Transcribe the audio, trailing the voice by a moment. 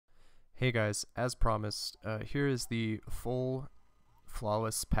Hey guys, as promised, here is the full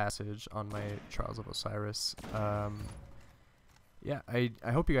flawless passage on my Trials of Osiris. Yeah, I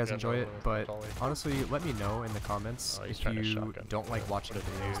hope you guys enjoy it, but honestly, let me know in the comments if you don't like watching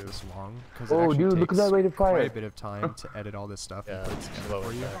videos this long, because it actually takes quite a bit of time to edit all this stuff and put it together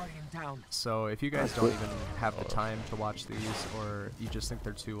for you. So if you guys don't even have the time to watch these, or you just think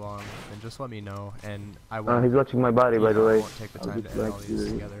they're too long, then just let me know, and I won't. He's watching my body, by the way. I won't take the time to edit all these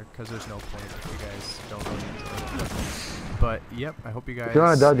together, because there's no point if you guys don't really enjoy it. But yep, I hope you guys. If you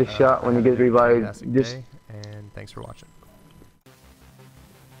want to dodge a shot when you get revived, just and thanks for watching.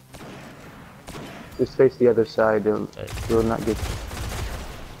 Just face the other side, you'll not get.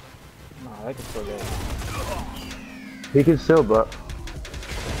 No, I can still get. He can still, but.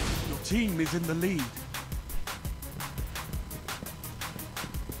 Your team is in the lead.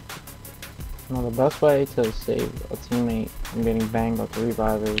 No, the best way to save a teammate from getting banged by the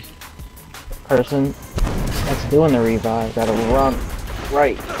revive is the person that's doing the revive gotta run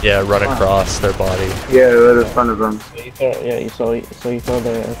right. Yeah, run across their body. Yeah, right in front of them. So you throw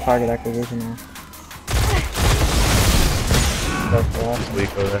the target acquisition off. Just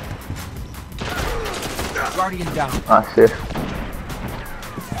weak over there. Guardian down. Ah, shit.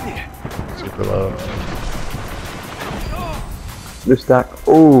 Super low. This stack.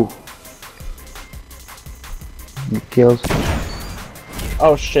 Ooh. Kills.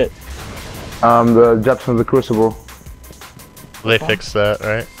 Oh shit. The drops from the crucible. They fixed that,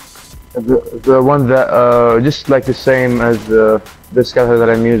 right? The one that just like the same as this scatter that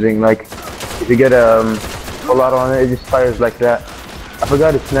I'm using. Like if you get a lot on it, it just fires like that. I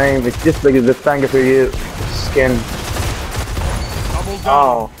forgot its name. It's just like the thing for your skin.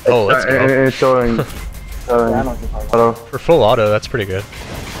 Oh. Oh, let's go. It's showing. Auto. For full auto, that's pretty good.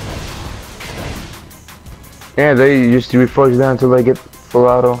 Yeah, they used to reforge down until they get full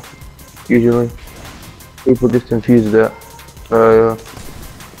auto. Usually, people just infuse that.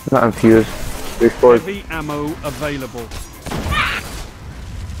 Not infuse. Reforge. Heavy ammo available.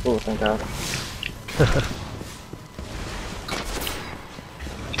 Oh, thank God.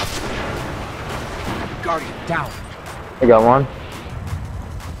 Guardian down. I got one.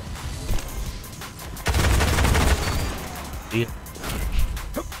 Yeah.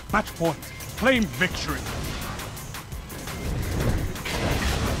 Match point. Claim victory.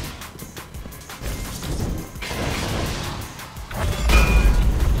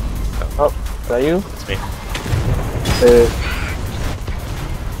 Oh, is that you? It's me.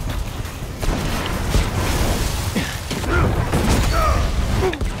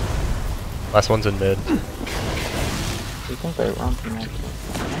 Last one's in mid. You think they run from that?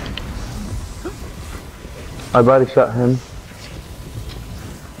 I body shot him.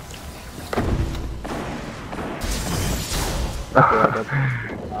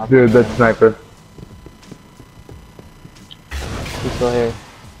 Dude, that sniper. He's still here.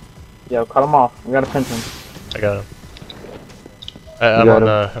 Yo, cut him off. We gotta pinch him. I got him.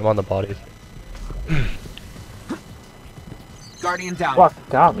 I'm on the body. Guardian down. Fuck,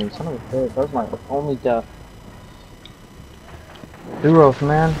 got me. Son of a bitch. That was my only death. Duros,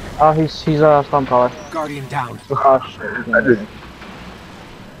 man. Oh, he's stun power. Guardian down. Oh shit.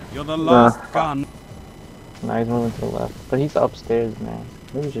 You're the last gun. Nah, he's moving to the left. But he's upstairs, man.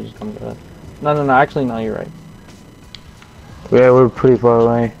 Maybe we should just come to that. No. Actually, no, you're right. Yeah, we're pretty far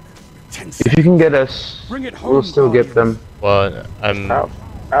away. If you can get us, we'll still get them. Well, I'm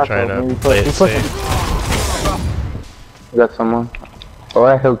trying to play it safe. Got someone. Oh,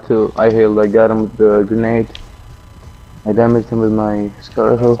 I healed too. I healed. I got him with the grenade. I damaged him with my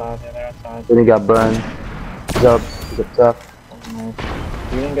skeletal. Then he got burned. He's up. He's up top. You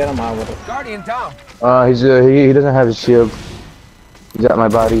didn't get him out with it. Guardian down. He doesn't have his shield. He's at my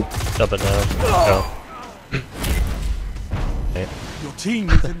body. Jumping down. No. Your team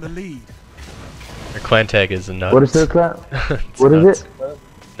is in the lead. Your clan tag is nuts. What is their clan? What is it?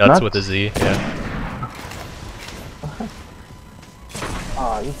 Nuts with a Z, yeah.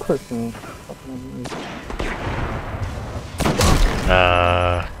 Aw, you pushed me.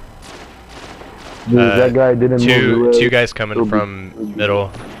 Dude, that guy didn't move. Two guys coming from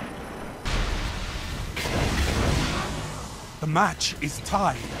middle. The match is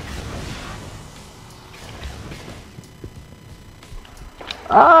tied.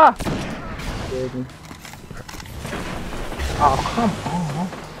 Ah! Oh, come on.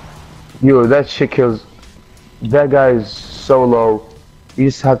 Yo, that shit kills. That guy is so low. You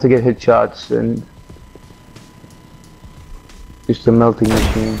just have to get hit shots and just a melting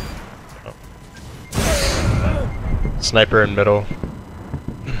machine. Sniper in middle.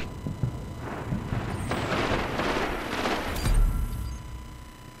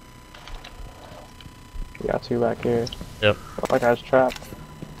 We got 2 back here. Yep. Like I was trapped.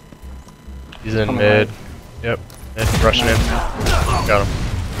 He's in mid. Right. Yep. Mid, rushing in. Got him.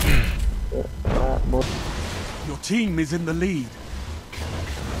 Your team is in the lead.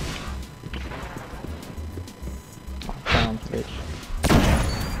 Down, bitch.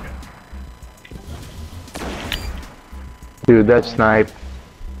 Dude, that snipe.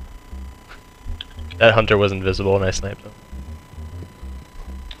 That hunter was invisible and I sniped him.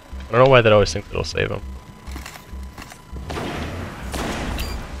 I don't know why they always think it'll save him.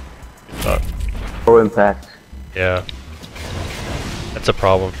 Good shot. Full impact. Yeah. That's a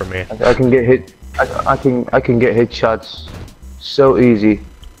problem for me. I can get hit. I can get hit shots so easy.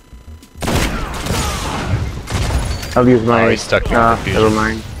 I'll use my. Oh, he's stuck here. Nah, never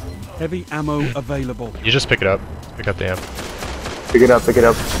mind. Heavy ammo available. You just pick it up. Pick up the amp. Pick it up. Pick it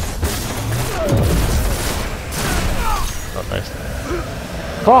up. Oh, nice.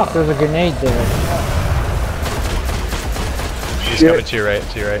 Fuck, there's a grenade there. He's coming to your right.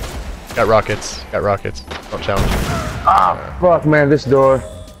 To your right. Got rockets. Got rockets. Don't challenge him. Ah, fuck, man, this door.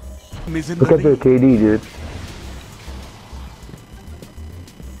 Look at the KD, dude.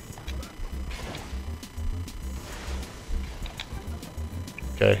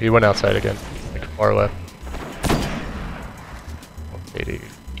 Okay, he went outside again. Like far left. 80.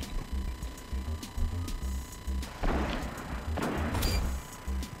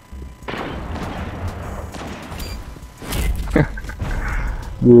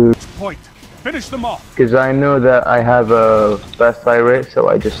 Dude. Point. Finish them off. Because I know that I have a fast fire rate, so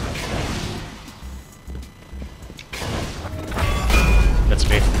I just. That's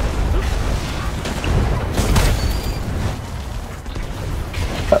me.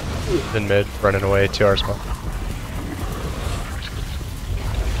 In mid, running away, 2 hours spawn.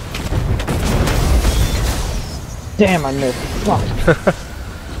 Damn, I missed. Fuck.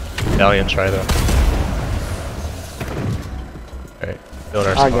 Valiant try though. Alright, build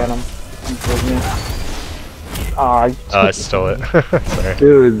our I spawn. get him. I'm me. Oh, I stole it. Sorry.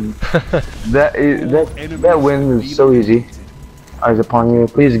 Dude, that win is so easy. Eyes upon you.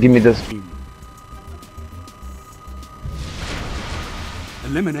 Please give me this.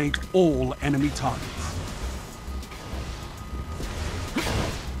 Eliminate all enemy targets.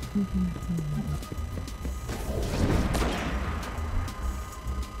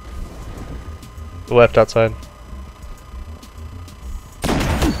 The left outside.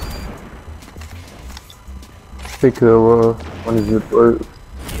 Pick one is it? Your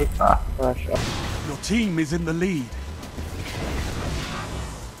team is in the lead.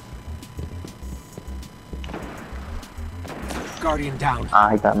 Guardian down. Ah,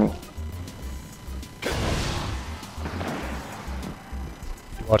 he got me.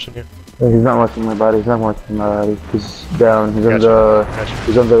 You watching you? He's not watching my body. He's not watching my body. He's down. He's on Gotcha. the. Gotcha.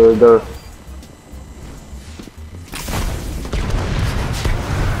 He's on the.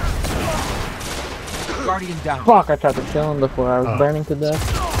 Guardian down. fuck, I tried to kill him before I was burning to death.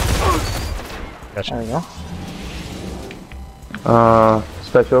 Gotcha. There we go.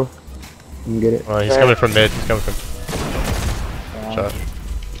 Special. You can get it. He's coming from mid. He's coming from. Yeah. Shot.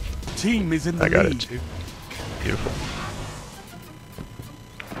 Team is in the I got lead. it too. Beautiful.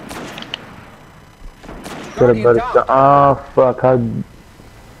 Got a better shot. Oh fuck! I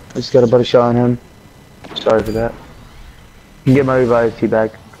just got a better shot on him. Sorry for that. You can get my revive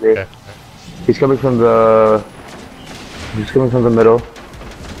teabag. Clear. Okay. He's coming from the. He's coming from the middle.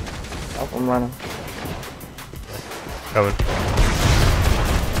 Oh, I'm running. Coming.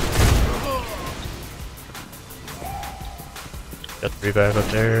 Got the revive up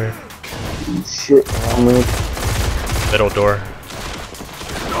there. Shit. I'm weak. Middle door.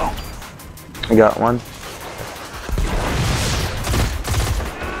 I got one.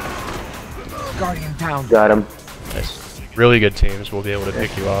 Guardian down. Got him. Nice. Really good teams. We'll be able to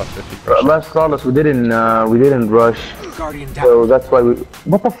pick you off if you rush. Last flawless. We didn't rush. Guardian down. So that's why we.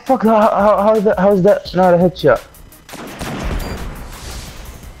 What the fuck? How is that? How is that not a headshot?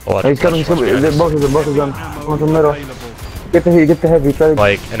 He's coming. Both of them. Both of them. One in the middle. Get the heavy. Try to.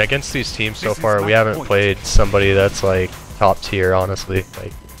 Like, and against these teams so far, we haven't played somebody that's like top tier. Honestly,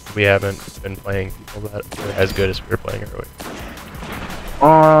 like we haven't been playing people that are as good as we were playing earlier.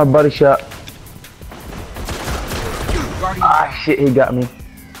 Oh, body shot. Ah, shit, he got me.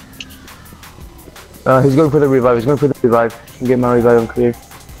 He's going for the revive. He's going for the revive. Get my revive on clear.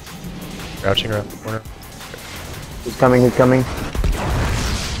 Crouching around the corner. He's coming. He's coming.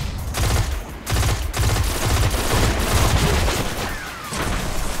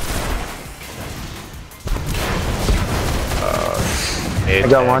 I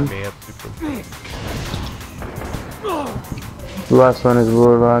got one. The last one is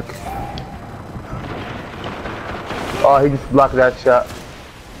Warlock. Oh, he just blocked that shot.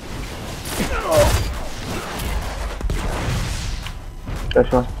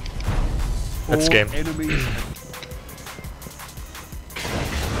 That's one. That's game.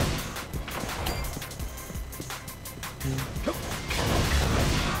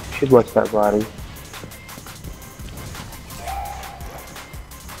 Should watch that body.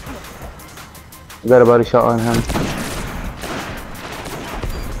 You got a body shot on him.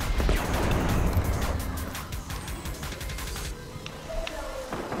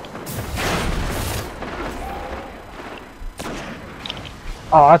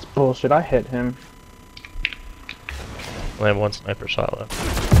 Oh, that's bullshit. I hit him. I have one sniper shot left.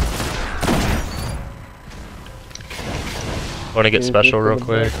 Want to get special real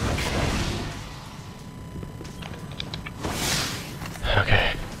quick?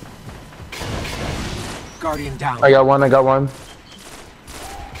 Okay. Guardian down. I got one, I got one.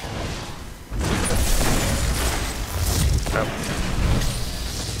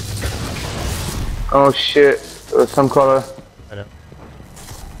 Oh shit, some color. I know.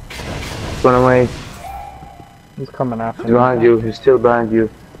 Run away. He's coming after me. He's behind you, he's still behind you.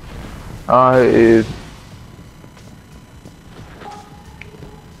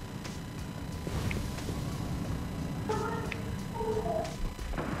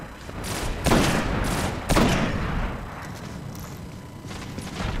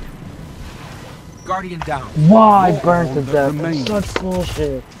 Guardian down. Why I burned to death? That's such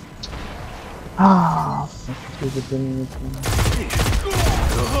bullshit. Ah, stupid didn't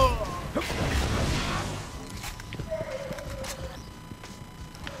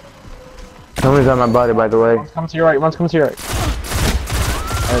Somebody's on my body, by the way. One's coming to your right, one's coming to your right.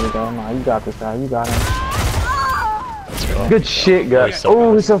 There we go. Nah, you got this guy, you got him. Let's go. Good shit, guys.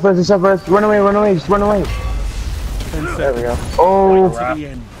 Oh, he's so fast, he's so fast. Run away, just run away. There we go. Oh,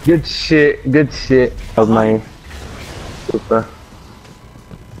 good shit, good shit. That was mine. Super.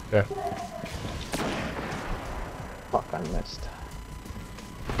 Yeah. Fuck, I missed.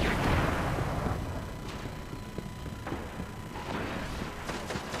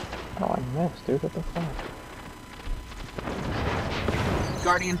 Oh, I missed, dude. What the fuck?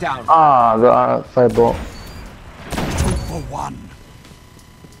 Guardian down. Ah, the fireball. 2 for 1.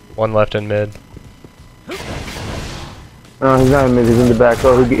 One left in mid. No, he's not in mid, he's in the back.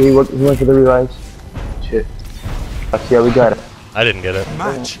 Oh, he went for the revives. Shit. Yeah, we got it. I didn't get it.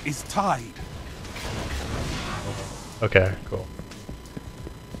 Match is tied. Okay, cool.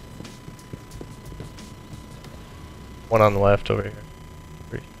 One on the left over here.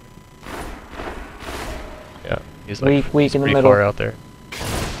 Yeah, he's like Weak in the pretty middle. far out there.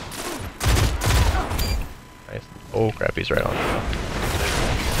 Nice. Oh crap, he's right on.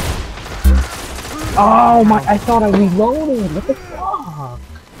 Oh my! I thought I reloaded. What the fuck?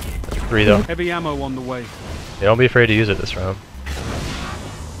 3 though. Heavy ammo on the way. Yeah, don't be afraid to use it this round.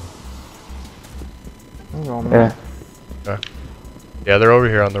 Yeah. Okay. Yeah, they're over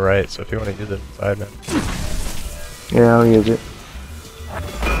here on the right, so if you want to use it inside, man. Yeah, I'll use it.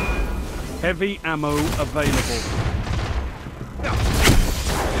 Heavy ammo available.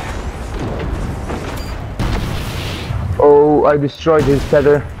 Oh, I destroyed his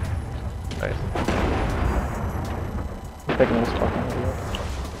tether. Nice. I'm taking this fucking idiot.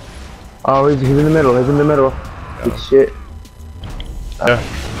 Oh, he's in the middle, he's in the middle. Good shit. Yeah.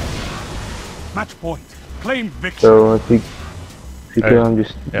 Match point. Claim victory. So, if you kill him,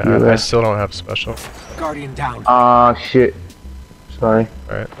 just Yeah, do I that. still don't have special. Guardian down. Ah, shit. Sorry.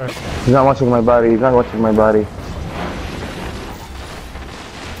 Alright. He's not watching my body, he's not watching my body.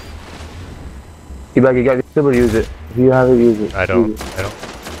 You got to use it. If you have it, use it. I don't. Use it. I don't.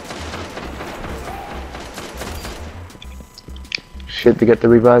 Shit, to get the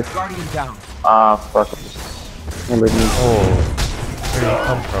revive. Guardian down. Ah, fuck. Remember me. Oh, where did he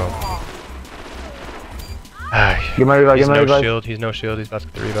come from? Ah, Get my revive, he's get my no revive. shield. He's no shield. He's about to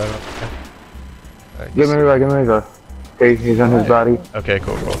get the revive. Okay. Get my revive, get my revive. Okay, he's on his body. Okay,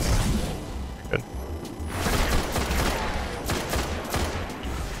 cool. Good.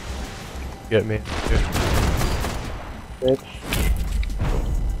 Get me. Good. Bitch.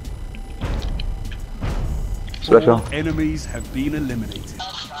 Special. All enemies have been eliminated.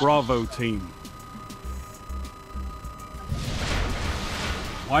 Bravo team.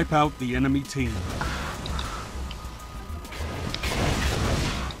 Wipe out the enemy team.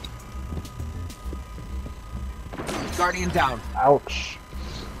 Guardian down. Ouch.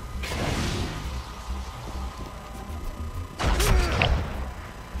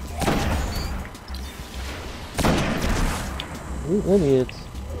 You idiots.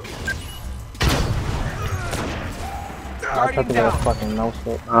 I thought they got a fucking no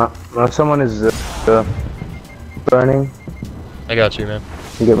scope. Well, someone is Burning. I got you, man.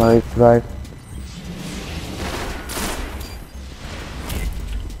 You get my revive.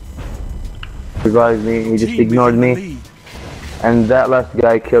 Revived me, he just ignored me. And that last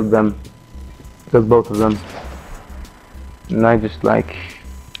guy killed them. Killed both of them. And I just like...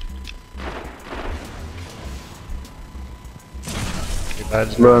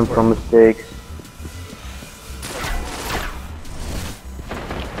 learn from mistakes.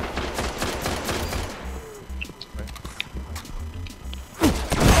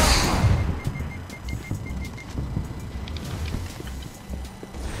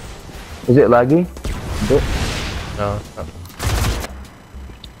 Is it laggy? No.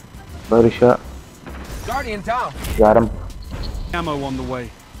 Body shot. Guardian down. Got him. Ammo on the way.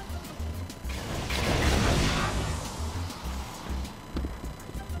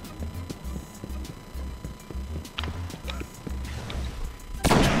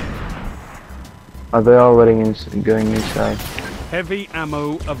 Are they all letting in going inside? Heavy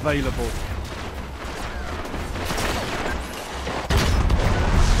ammo available.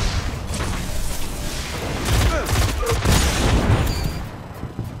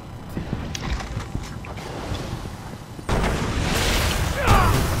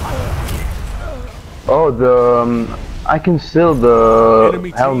 Oh, the I can steal the Enemy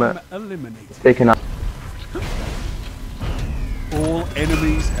helmet. team eliminated. Taken out. All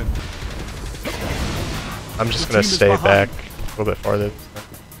enemies have. I'm just gonna stay back a little bit farther.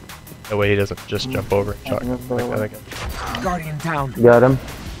 That way he doesn't just jump over and shot like that again. Guardian down. Got him.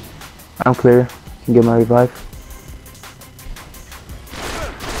 I'm clear. Can get my revive.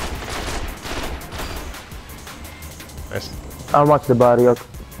 Nice. I'll watch the body. I'll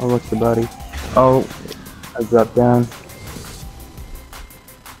watch the body. Oh, I dropped down.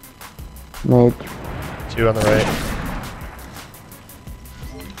 Mate. 2 on the right.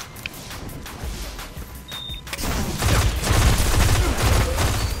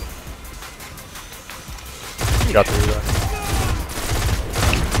 Got the revive.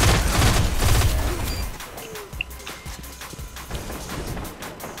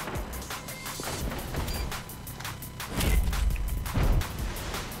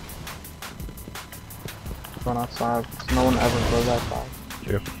 Going outside. No one ever goes outside.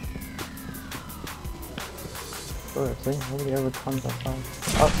 True. Sure, see? Nobody ever comes outside.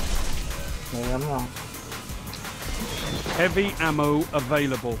 Oh. Maybe I'm wrong. Heavy ammo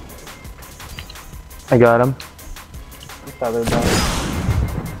available. I got him. It's feathered though.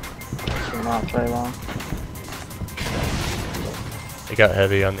 Should not very long. He got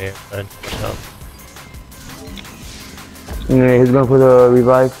heavy on the inside. No. Yeah, he's going for the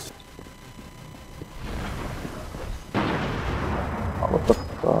revive. Oh, what the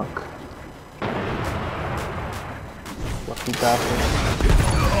fuck? Lucky bastard.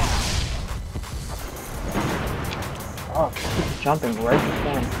 Oh, he's jumping right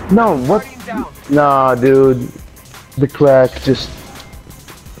before him. No, what? Nah, dude. The crack just...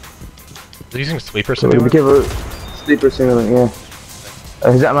 Is he using sleeper simulant? Give a sleeper simulant,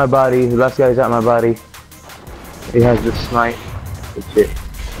 yeah. He's at my body. The last guy's at my body. He has this snipe. Good shit.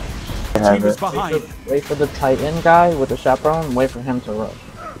 I have Team is it. behind. Wait for the Titan guy with the chaperone, wait for him to rush.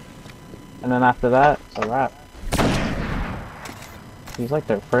 And then after that, it's a wrap. He's like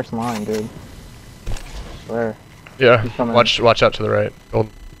their first line, dude. I swear. Yeah. Watch out to the right. Gold.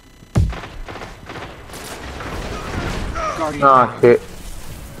 Ah, shit.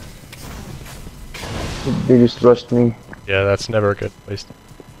 They just rushed me. Yeah, that's never a good place to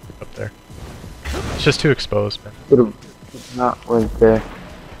up there. It's just too exposed, man. Could've not went there.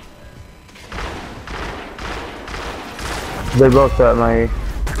 They're both at my...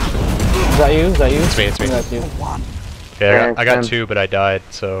 Is that you? Is that you? It's me, it's me. That's you. Okay, I got 2, but I died,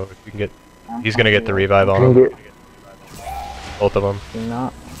 so if we can get... He's gonna get the revive on him. Both of them. You're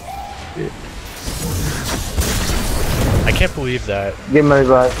not. I can't believe that. Get my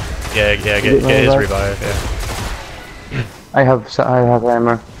revive. Yeah, get his revive, yeah. I have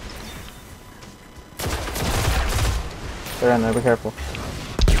hammer. They're in there, be careful.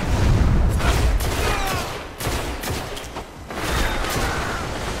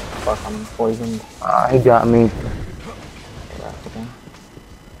 Fuck, I'm poisoned. Ah, he got me.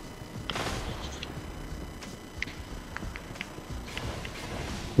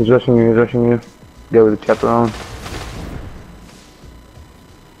 He's rushing you, he's rushing you. Go with the chaperone.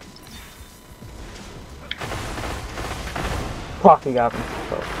 Fuck, he got me.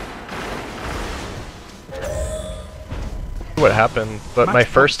 What happened? But my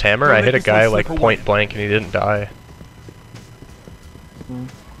first hammer, I hit a guy like point blank and he didn't die.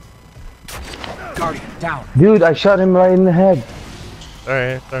 Guardian down. Dude, I shot him right in the head.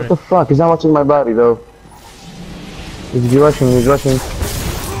 Alright, What the fuck? He's not watching my body though. He's rushing, he's rushing.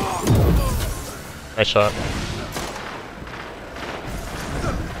 Nice shot.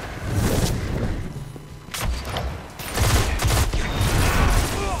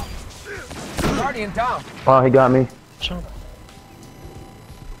 Guardian down. Oh, he got me. Shot.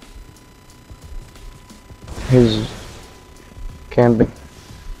 He's camping.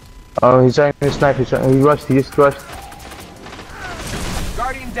 Oh, he's trying to snipe. He rushed. He just rushed.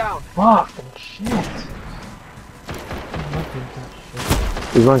 Guardian down. Fuck, shit.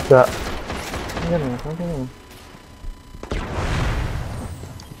 He's one shot. Look at him.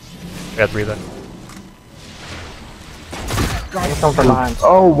 I got 3 then. He's coming from behind.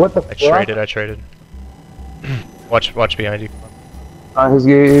 Oh, what the I fuck? traded. Watch behind you.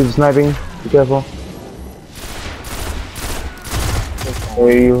 He's sniping. Be careful. Where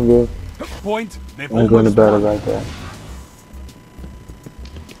are you? Point. They've I'm going to almost battle won. right there.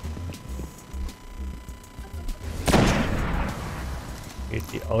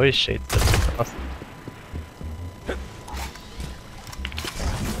 He always shades this across.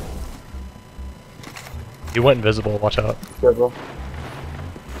 You went invisible, watch out. Be careful.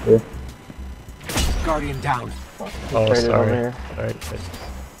 Yeah. Guardian down. Oh, Traded sorry. over here. Sorry.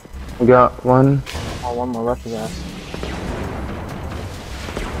 We got one. Oh, one more rush his ass.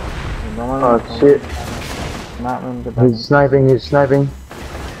 Oh shit. Not room to back. He's sniping. He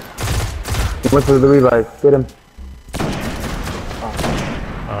went for the revive. Get him.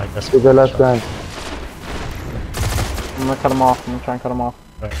 Oh, I missed Get the last guy. I'm gonna cut him off. I'm gonna try and cut him off.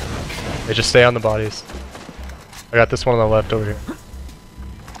 Right. Hey, just stay on the bodies. I got this one on the left over here.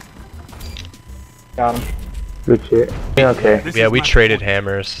 Got him. Good shit. Yeah, okay. This Yeah, is we match traded point.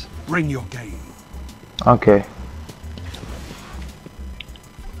 hammers. Bring your game. Okay.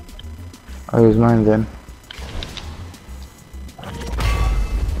 I'll use mine then. I'm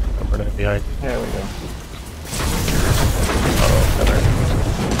running behind you. There we go. Oh,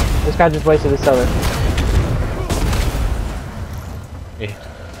 another. This guy just wasted his cellar. Me.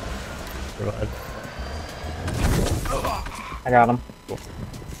 Revive. I got him.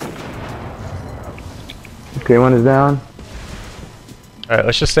 Okay, one is down. Alright,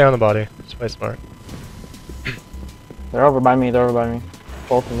 let's just stay on the body. Just play smart. They're over by me.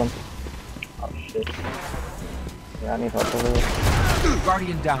 Both of them. Oh shit. Yeah, I need help over here.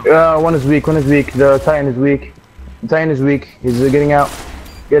 Guardian down. One is weak. The Titan is weak. He's getting out.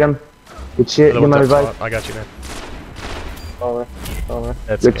 Get him. Good shit. Get my revive. I got you, man. Over.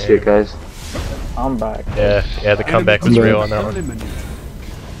 That's Good game. shit, guys. I'm back. Yeah, the comeback was real on that one. Eliminated.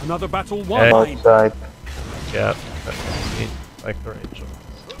 Another battle Hey. won. Outside. Yeah, that's neat. Like the range.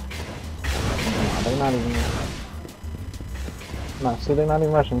 Nah, they're not even. Nah, see, they're not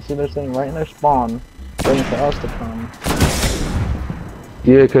even rushing. See, they're sitting right in their spawn, waiting for us to come.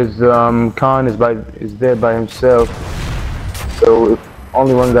 Yeah, because Khan is there by himself. So if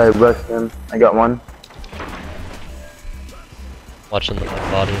only one guy rushed him, I got one. Watching the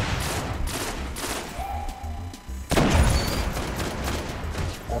body.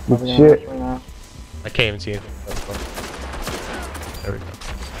 That's probably gonna Shit. rush me now. I can't even see anything. That's fine. There we go.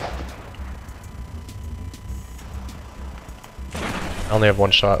 I only have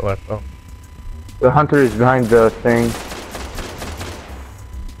 1 shot left though. The hunter is behind the thing.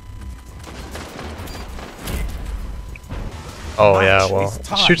 Oh yeah, well, It's it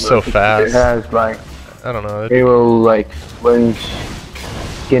time. shoots so It fast. has like I don't know. he will like flinch.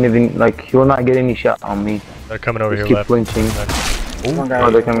 Can't even like he will not get any shot on me. They're coming over Just here keep left. flinching. One guy. Oh,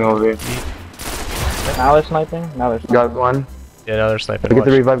 they're coming over here. Now they're sniping. Now they're sniping. Got one. Yeah, now they're sniping. Get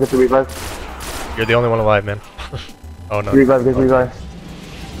the Watch. revive. Get the revive. You're the only one alive, man. Oh no. Revive. Get the revive.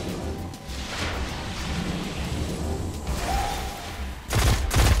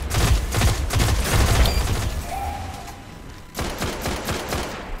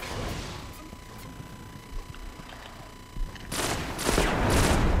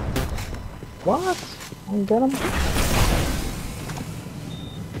 What? I didn't get him.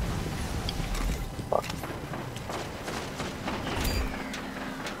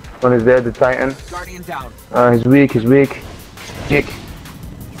 One is there. The Titan. Guardian down. He's weak. Kick.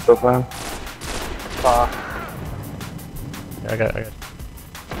 Go for him. Yeah, I got.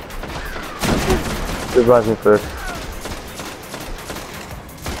 Revive me first.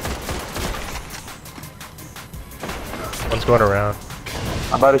 One's going around.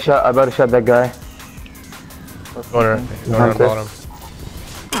 I about to shot that guy. Going around bottom.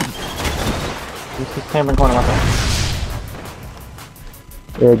 He's just camping corner like that.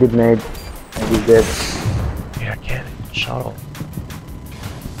 Yeah, good nade. And he's dead. Yeah, I can't. Shoutout.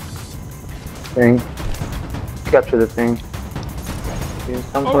 Thing. Capture the thing. He's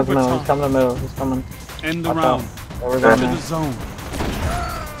coming towards the middle. He's coming to the middle. He's coming. End the Watch round. out. We're going to now. the zone.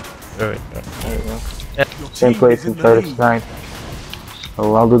 There we go. There we go. Same place and try to snipe.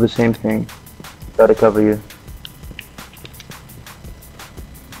 Oh, I'll do the same thing. Try to cover you.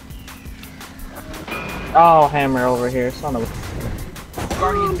 Oh, hammer over here. Son of a.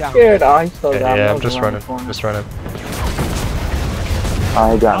 Guardian down. Scared. Oh, he's still down. Yeah, I'm just running. Just running.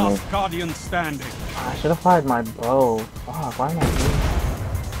 Oh, he got me. Last Guardian standing. I should have fired my bow. Fuck, why am I doing that?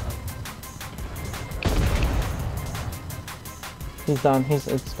 He's done.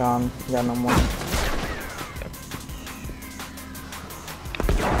 It's gone. He got no more.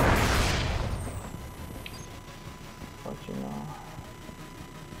 What you know?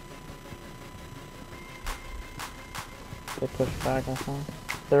 They pushed back, I think.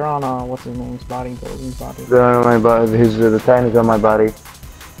 They're on what's his name's body, Golden's body. They're on my body. The Titan is on my body.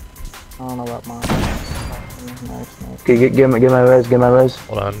 I don't know about mine. Nice. Okay, get my res. Get my res.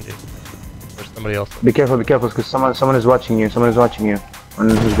 Hold on, dude. There's somebody else. Be careful, because someone is watching you. Someone is watching you on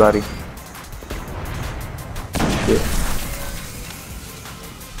his body. Shit.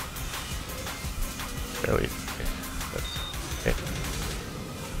 Barely. Okay.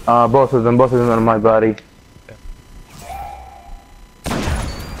 Both of them on my body.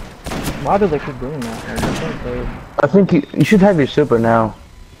 Why do they keep doing that? Like, I think you should have your super now.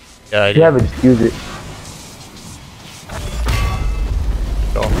 Yeah, I If do. you have it, just use it.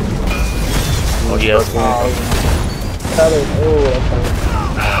 Go. Oh, yes.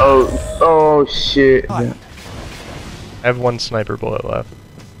 Oh shit. Yeah. I have one sniper bullet left.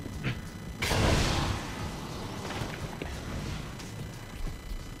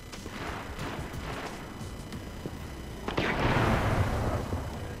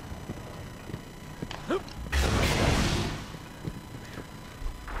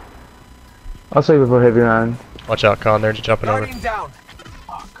 I'll save it for heavy round. Watch out, Con, they're jumping over. Guardian down.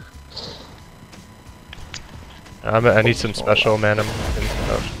 I need some special, man. I'm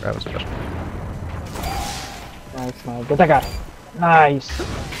gonna grab a special. nice. Get that guy. Nice.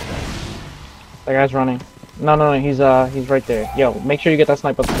 That guy's running. No, he's right there. Yo, make sure you get that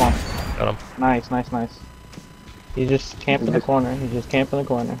sniper at the spawn. Got him. Nice. He's just camping in the corner.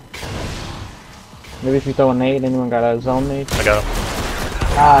 Maybe if you throw a nade, anyone got a zone nade? I got him.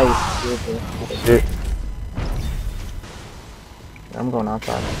 Nice. Shit. I'm going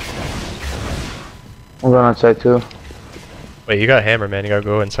outside. I'm going outside too. Wait, you got hammer, man. You gotta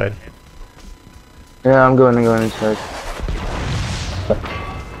go inside. Yeah, I'm going inside.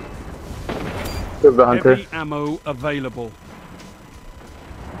 Kill the hunter. Heavy ammo available.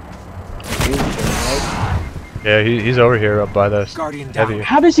 Yeah, he's over here up by the Guardian down. heavy.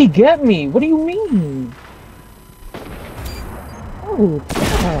 How does he get me? What do you mean? Oh,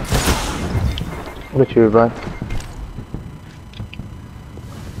 God. Look at you, bud.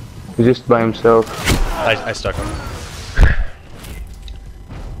 He's just by himself. I stuck him.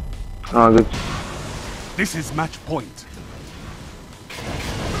 Oh, good. This is match point.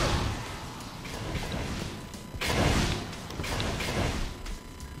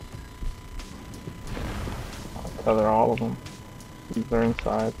 Cover all of them. They're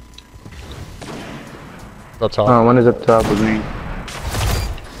inside. Up top. Oh, one is up top with me.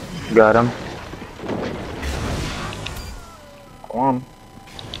 Got him. Go on.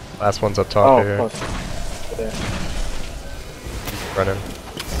 Last one's up top here. Close. There. Running.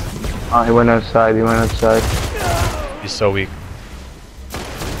 Oh, he went outside. He's so weak.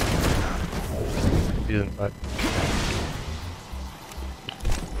 He's inside.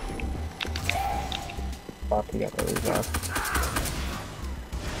 Fuck, he got the revive.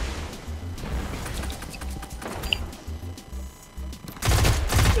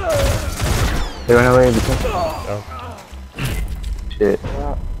 They went away. Oh. Shit.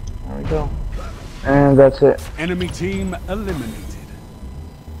 Yeah, there we go. And that's it. Enemy team eliminated.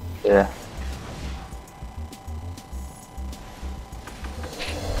 Yeah.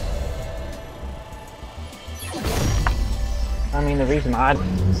 I mean, the reason I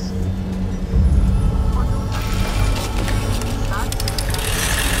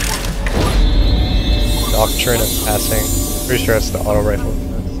Doctrine and passing. Pretty sure it's the auto rifle.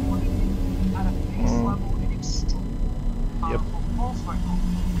 Yep.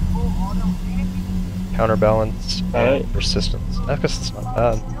 Counterbalance and persistence. I guess it's not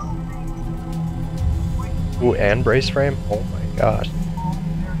bad. Ooh, and brace frame? Oh my gosh.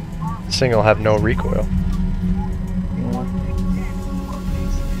 This thing will have no recoil.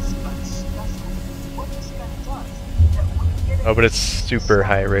 Oh, but it's super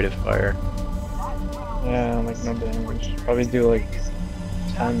high rate of fire. yeah, like no damage. Probably do like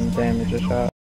 10 damage a shot.